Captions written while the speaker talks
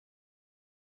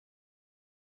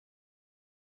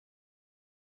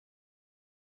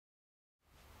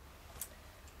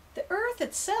Earth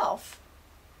itself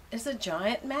is a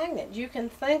giant magnet. You can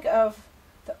think of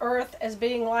the Earth as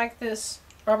being like this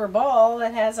rubber ball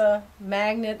that has a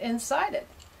magnet inside it.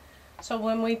 So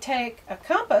when we take a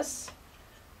compass,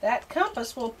 that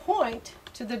compass will point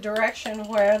to the direction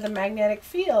where the magnetic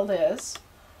field is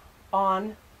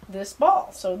on this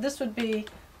ball. So this would be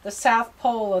the south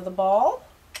pole of the ball,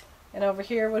 and over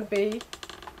here would be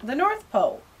the north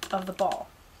pole of the ball.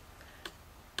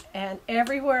 And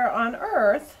everywhere on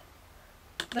Earth,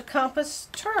 the compass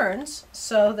turns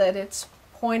so that it's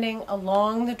pointing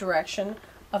along the direction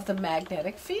of the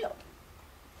magnetic field.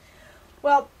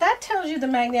 Well, that tells you the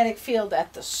magnetic field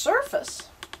at the surface,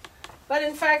 but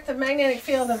in fact the magnetic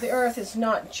field of the Earth is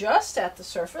not just at the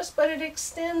surface, but it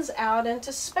extends out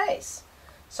into space.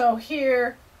 So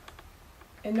here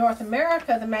in North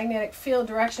America, the magnetic field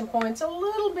direction points a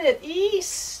little bit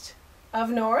east of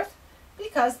north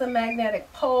because the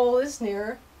magnetic pole is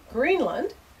near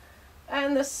Greenland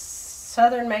and the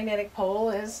southern magnetic pole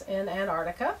is in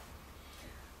Antarctica.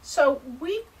 So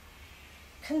we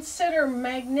consider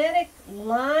magnetic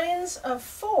lines of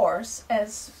force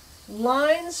as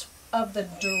lines of the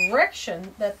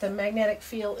direction that the magnetic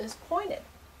field is pointed.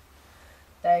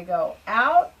 They go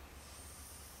out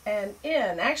and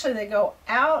in. Actually, they go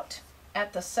out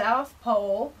at the South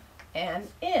Pole and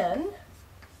in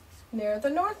near the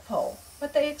North Pole,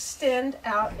 but they extend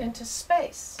out into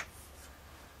space.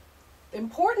 The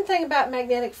important thing about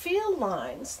magnetic field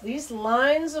lines, these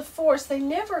lines of force, they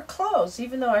never close,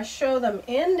 even though I show them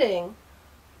ending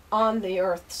on the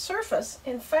Earth's surface.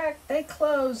 In fact, they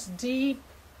close deep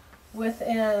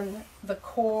within the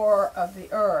core of the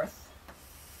Earth.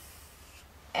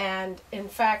 And in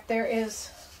fact, there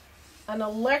is an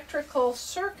electrical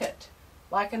circuit,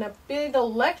 like in a big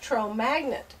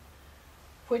electromagnet,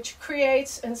 which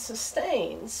creates and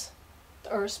sustains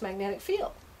the Earth's magnetic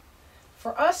field.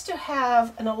 For us to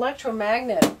have an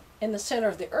electromagnet in the center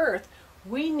of the Earth,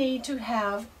 we need to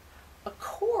have a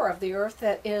core of the Earth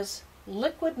that is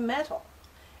liquid metal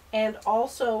and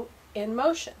also in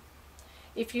motion.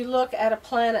 If you look at a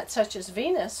planet such as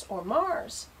Venus or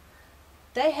Mars,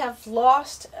 they have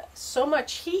lost so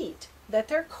much heat that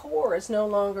their core is no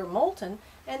longer molten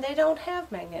and they don't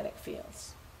have magnetic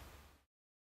fields.